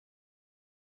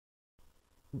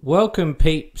Welcome,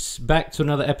 peeps, back to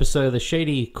another episode of the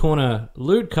Shady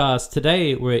Lewdcast.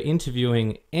 Today, we're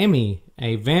interviewing Emmy,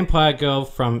 a vampire girl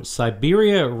from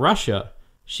Siberia, Russia.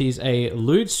 She's a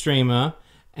lewd streamer,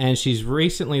 and she's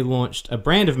recently launched a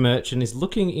brand of merch and is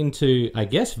looking into, I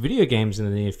guess, video games in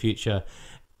the near future.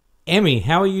 Emmy,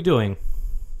 how are you doing?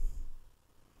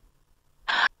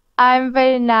 I'm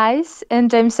very nice,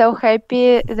 and I'm so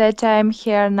happy that I'm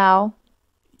here now.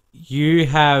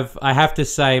 I have to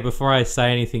say, before I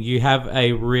say anything, you have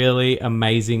a really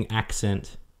amazing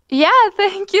accent. Yeah,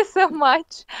 thank you so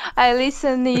much. I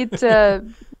listen it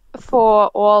for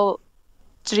all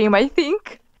dream, I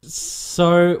think.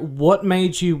 So, what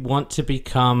made you want to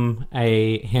become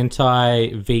a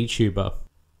hentai VTuber?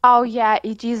 Oh yeah,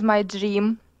 it is my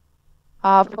dream.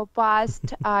 For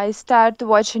past, I start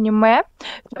watch anime.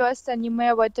 First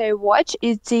anime what I watch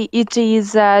it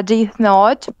is Death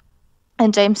Note,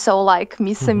 and I'm so like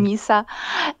Misa Mhm. Misa.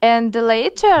 And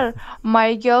later,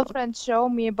 my girlfriend showed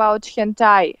me about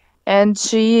hentai, and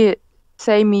she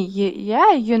say me,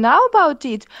 Yeah, you know about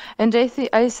it?" And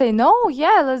I say, "No,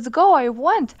 yeah, let's go. I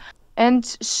want." And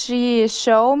she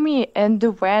show me, and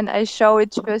when I show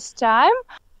it first time,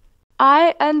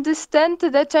 I understand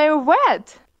that I'm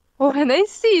wet. When I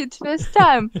see it first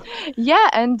time, yeah,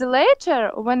 and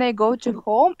later when I go to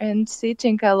home and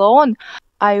sitting alone,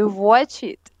 I watch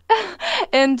it.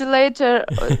 And later,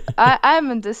 I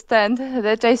understand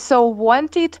that I so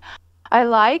want it, I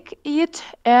like it,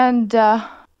 and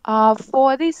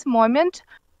for this moment,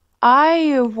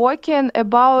 I working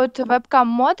about webcam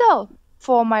model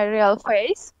for my real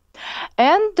face,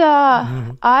 and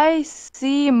Mhm. I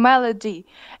see melody,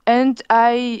 and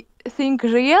I think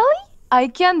really I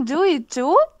can do it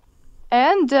too.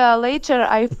 And later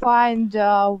I find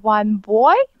one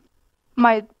boy,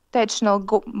 my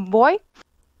technical boy,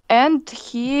 and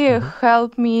he Mhm.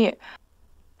 helped me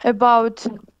about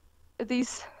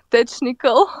this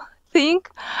technical thing,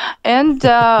 and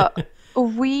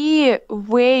we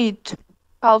wait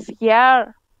half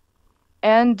year,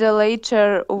 and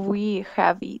later we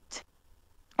have it.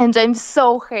 And I'm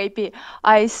so happy.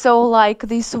 I so like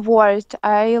this word.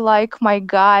 I like my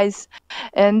guys,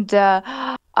 and uh,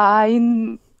 I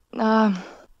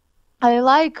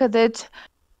like that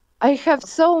I have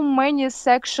so many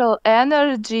sexual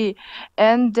energy,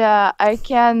 and I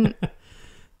can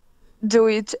do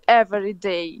it every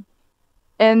day.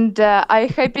 And I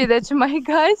happy that my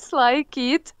guys like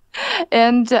it,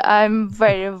 and I'm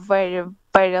very, very,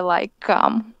 very like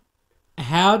calm.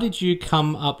 How did you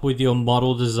come up with your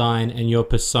model design and your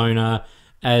persona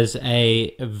as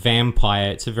a vampire?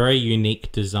 It's a very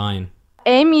unique design.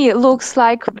 Amy looks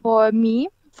like for me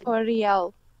for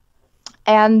real,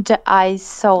 and I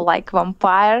so like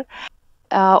vampire.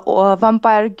 Or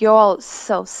vampire girl,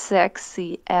 so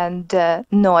sexy and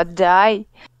not die,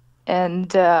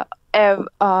 and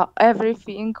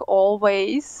everything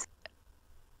always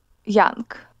young.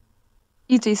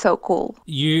 It is so cool.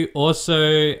 You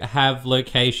also have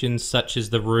locations such as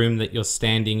the room that you're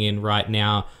standing in right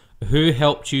now. Who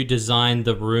helped you design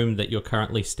the room that you're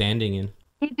currently standing in?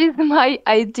 It is my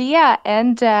idea,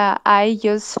 and I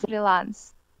use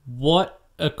freelance. What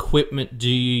equipment do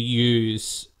you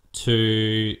use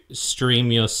to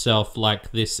stream yourself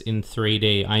like this in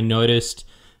 3D? I noticed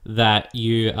that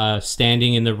you are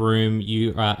standing in the room,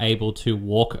 you are able to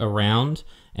walk around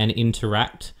and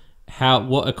interact.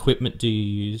 What equipment do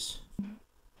you use?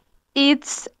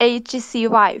 It's HTC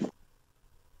Vive.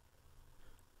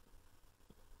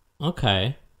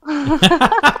 Okay.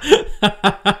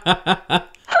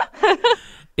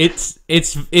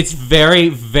 It's very,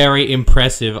 very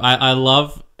impressive. I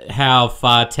love how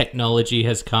far technology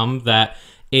has come that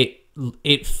it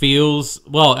it feels,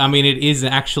 well, I mean, it is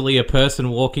actually a person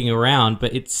walking around,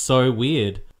 but it's so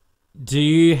weird. Do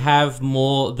you have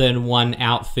more than one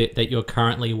outfit that you're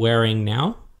currently wearing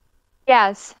now?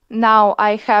 Yes, now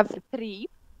I have three.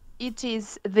 It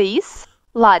is this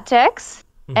latex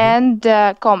Mm-hmm. and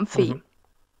comfy. Mm-hmm.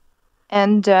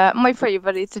 And my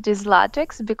favorite it is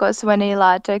latex, because when I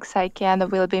latex I can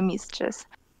will be mistress.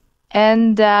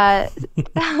 And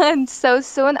and so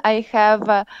soon I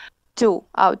have two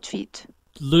outfit.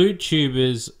 Lewd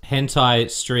tubers, hentai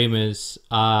streamers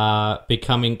are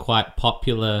becoming quite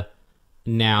popular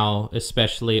now,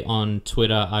 especially on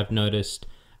Twitter. I've noticed.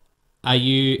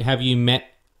 Have you met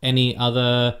any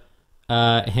other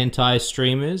hentai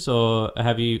streamers, or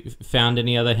have you found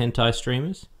any other hentai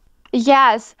streamers?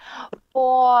 Yes,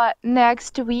 for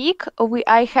next week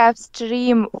I have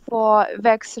stream for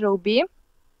Vex Ruby,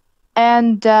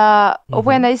 and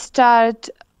when Mm-hmm. I start,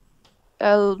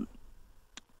 uh,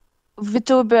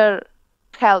 VTuber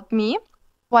help me,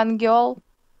 one girl,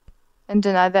 and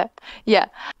another. Yeah.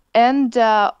 And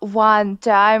one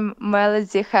time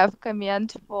Melody have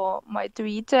comment for my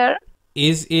Twitter.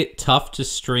 Is it tough to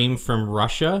stream from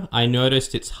Russia? I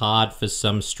noticed it's hard for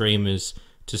some streamers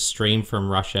to stream from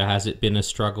Russia. Has it been a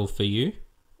struggle for you?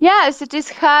 Yes, it is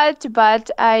hard, but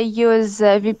I use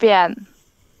VPN,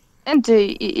 and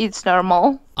it's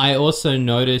normal. I also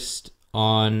noticed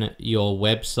on your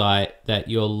website that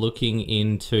you're looking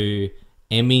into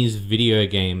Emmy's video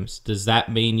games. Does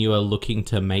that mean you are looking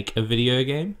to make a video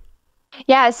game?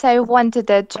 Yes, I wanted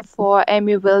it for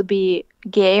Emmy will be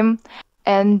game,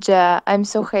 and I'm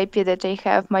so happy that I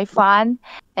have my fun,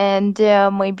 and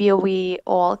maybe we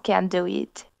all can do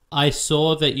it. I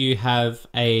saw that you have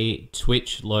a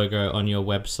Twitch logo on your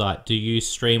website. Do you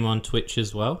stream on Twitch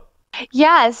as well?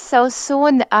 Yes, so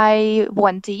soon I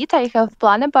want it. I have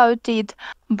plan about it,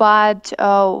 but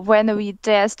when we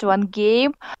test one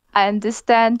game, I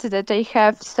understand that I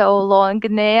have so long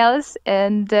nails,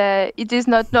 and it is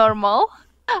not normal.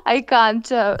 I can't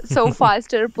so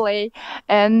faster play,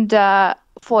 and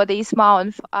for this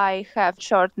month I have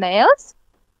short nails.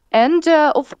 And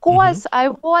of course, I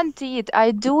want it.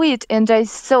 I do it, and I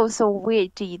so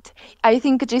wait it. I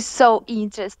think it is so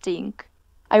interesting.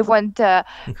 I want to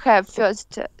have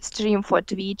first stream for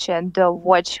Twitch and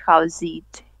watch how's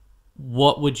it.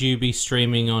 What would you be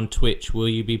streaming on Twitch? Will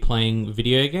you be playing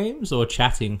video games or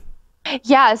chatting?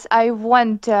 Yes, I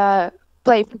want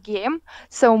play for game.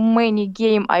 So many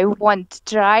game I want to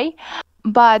try,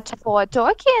 but for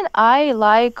talking, I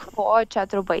like for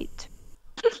chatterbait.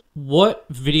 What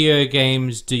video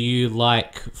games do you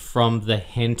like from the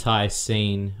hentai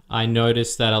scene? I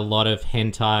noticed that a lot of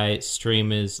hentai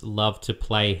streamers love to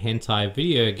play hentai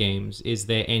video games. Is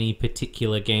there any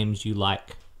particular games you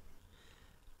like?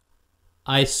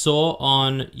 I saw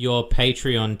on your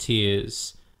Patreon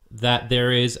tiers that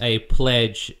there is a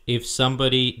pledge. If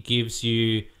somebody gives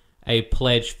you a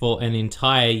pledge for an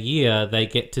entire year, they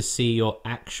get to see your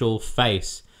actual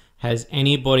face. Has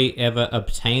anybody ever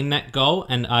obtained that goal,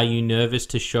 and are you nervous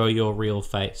to show your real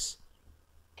face?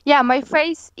 Yeah, my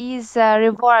face is a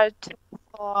reward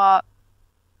for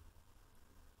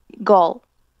goal,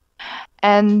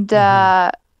 and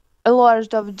a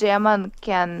lot of demon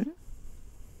can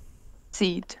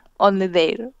see it only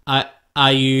there.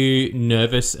 Are you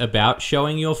nervous about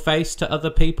showing your face to other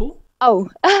people? Oh,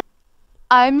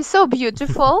 I'm so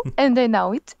beautiful, and I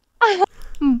know it.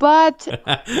 But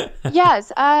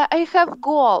yes, I have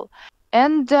goal,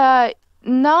 and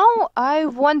now I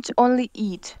want only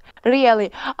eat.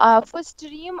 Really, for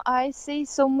stream I say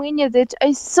so many that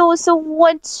I so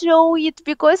want to show it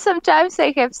because sometimes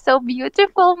I have so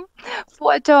beautiful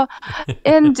photo,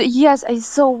 and yes, I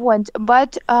so want.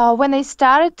 But when I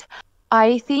start,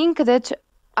 I think that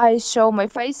I show my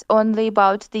face only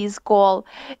about this goal,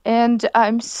 and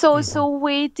I'm so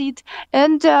waited.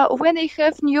 And when I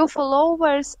have new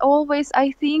followers, always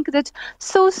I think that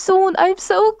so soon I'm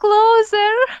so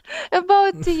closer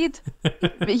about it.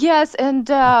 Yes, and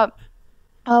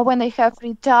when I have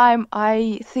free time,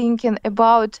 I thinking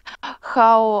about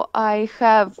how I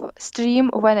have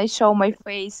stream when I show my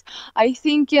face. I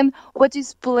thinking what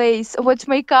is place, what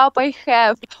makeup I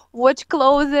have, what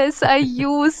clothes I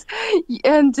use,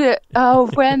 and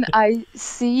when I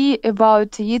see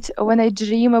about it, when I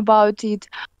dream about it,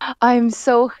 I'm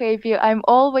so happy. I'm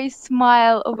always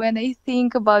smile when I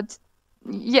think about.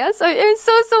 Yes, I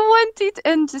so want it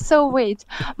and so wait.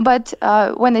 But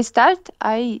when I start,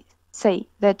 I say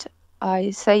that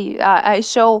I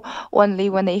show only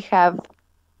when I have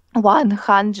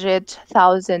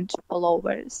 100,000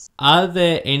 followers. Are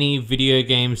there any video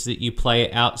games that you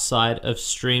play outside of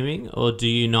streaming, or do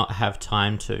you not have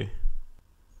time to?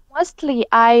 Mostly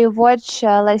I watch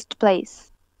Let's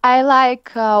Plays. I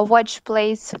like watch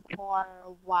plays for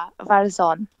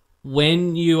Warzone.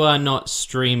 When you are not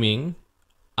streaming,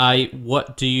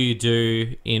 what do you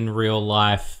do in real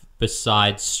life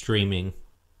besides streaming?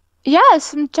 Yeah,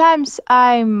 sometimes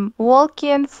I'm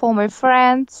walking for my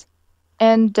friends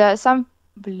and some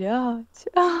блядь.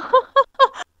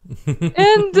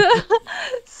 And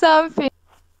something.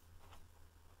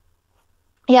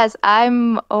 Yes,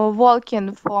 I'm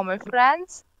walking for my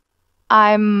friends.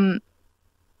 I'm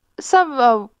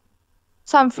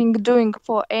something doing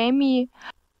for Amy,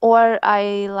 or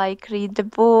I like read the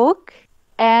book,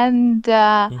 and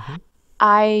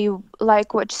I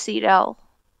like watch serial.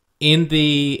 In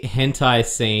the hentai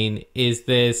scene, is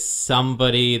there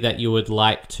somebody that you would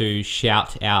like to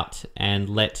shout out and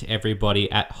let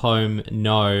everybody at home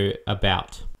know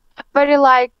about? Very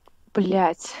like,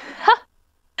 блядь.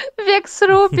 Vex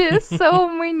Ruby, so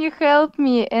many help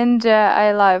me, and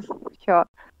I love her.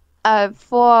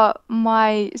 For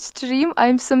my stream,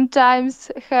 I'm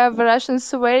sometimes have Russian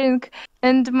swearing,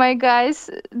 and my guys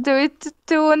do it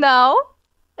too now.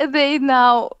 They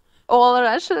now all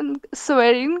Russian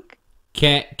swearing.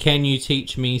 Can you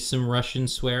teach me some Russian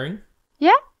swearing?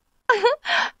 Yeah.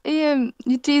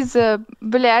 It is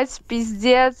блядь,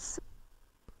 пиздец,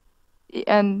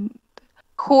 and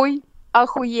хуй,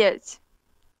 охуеть.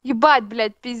 Ебать,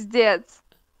 блядь, пиздец.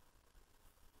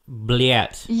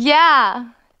 Bliat. Yeah.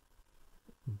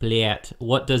 Bliat.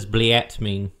 What does bliat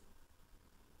mean?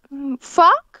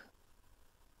 Fuck.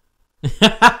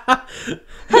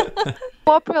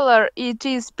 Popular, it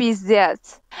is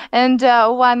пиздец. And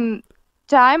one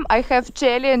time I have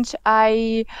challenge,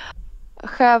 I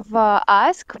have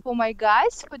asked for my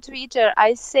guys for Twitter.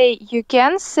 I say you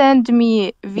can send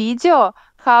me video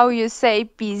how you say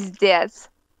пиздец,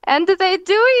 and they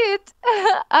do it.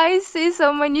 I see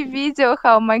so many video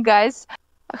how my guys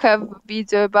have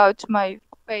video about my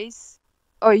face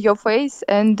or your face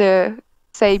and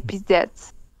say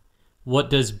пиздец. What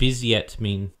does bizyet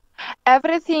mean?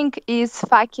 Everything is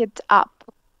fucked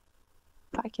up.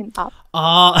 Fucking up.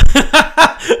 Oh,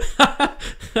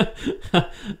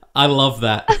 I love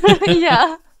that.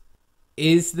 Yeah.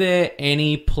 Is there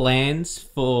any plans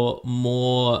for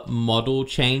more model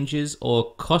changes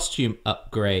or costume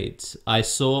upgrades? I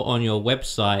saw on your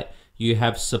website you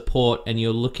have support and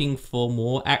you're looking for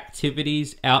more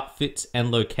activities, outfits,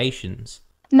 and locations.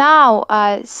 Now,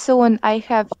 soon I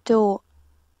have two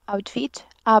outfit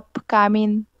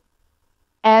upcoming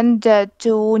and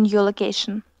two new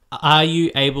location. Are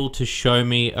you able to show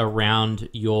me around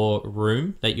your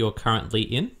room that you're currently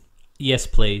in? Yes,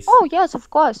 please. Oh, yes, of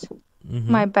course.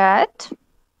 My bed.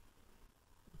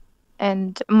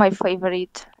 And my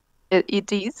favorite,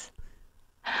 it is.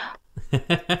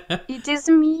 It is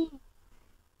me.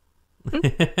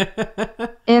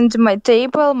 And my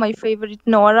table, my favorite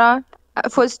Nora.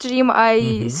 For stream,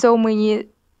 I so many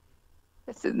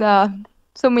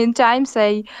times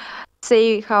I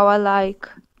say how I like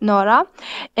Nora,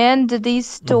 and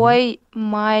this toy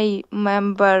my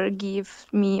member give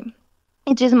me.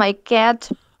 It is my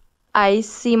cat. I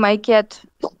see my cat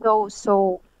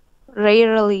so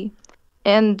rarely,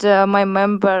 and my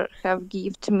member have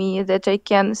gifted me that I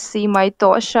can see my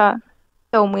Tosha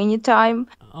so many times.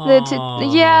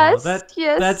 Yes.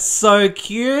 That's so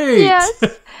cute. Yes,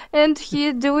 and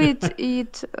he do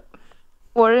it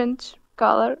orange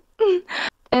color,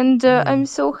 and I'm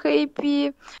so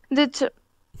happy that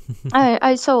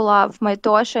I so love my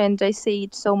Tosha, and I say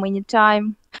it so many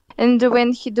times. And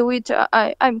when he do it,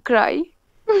 I'm cry.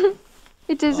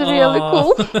 It is really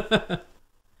cool.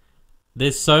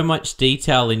 There's so much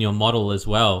detail in your model as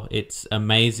well. It's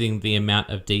amazing the amount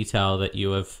of detail that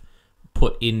you have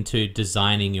put into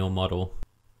designing your model.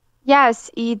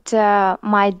 Yes, it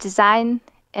my design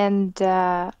and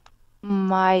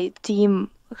my team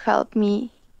helped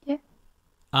me. Yeah.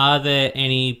 Are there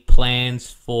any plans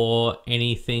for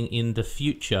anything in the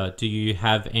future? Do you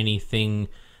have anything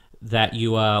that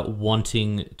you are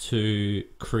wanting to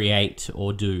create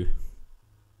or do?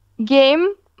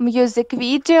 Game, music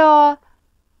video,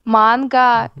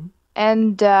 manga,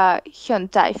 and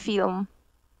hentai film.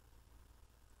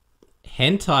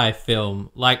 Hentai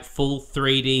film? Like full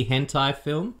 3D hentai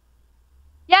film?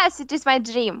 Yes, it is my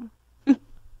dream.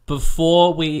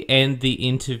 Before we end the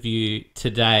interview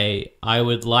today, I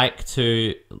would like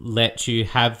to let you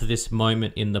have this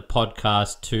moment in the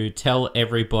podcast to tell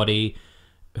everybody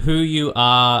who you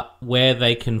are, where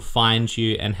they can find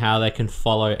you, and how they can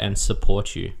follow and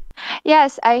support you.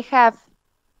 Yes, I have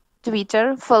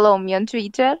Twitter. Follow me on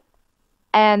Twitter.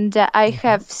 And I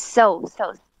have so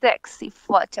sexy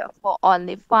photo for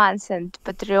OnlyFans and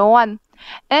Patreon.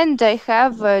 And I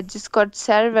have a Discord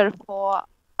server for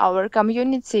our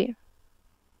community.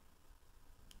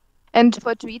 And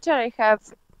for Twitter, I have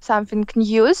something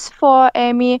news for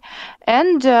Amy.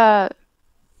 And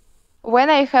when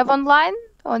I have online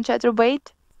on Chatterbait.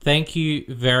 Thank you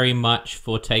very much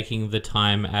for taking the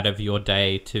time out of your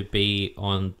day to be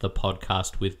on the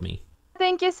podcast with me.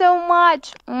 Thank you so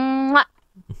much. Mwah.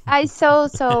 I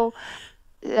so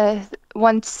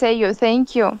want to say you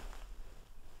thank you.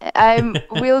 I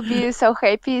will be so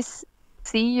happy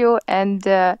see you and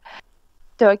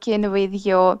talking with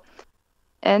you.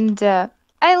 And I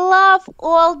love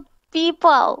all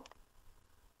people.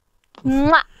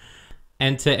 Mwah.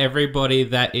 And to everybody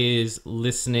that is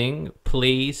listening,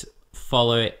 please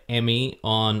follow Emmy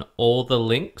on all the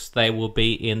links. They will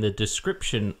be in the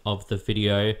description of the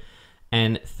video.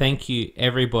 And thank you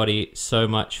everybody so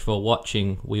much for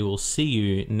watching. We will see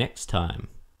you next time.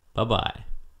 Bye-bye.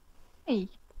 Hey.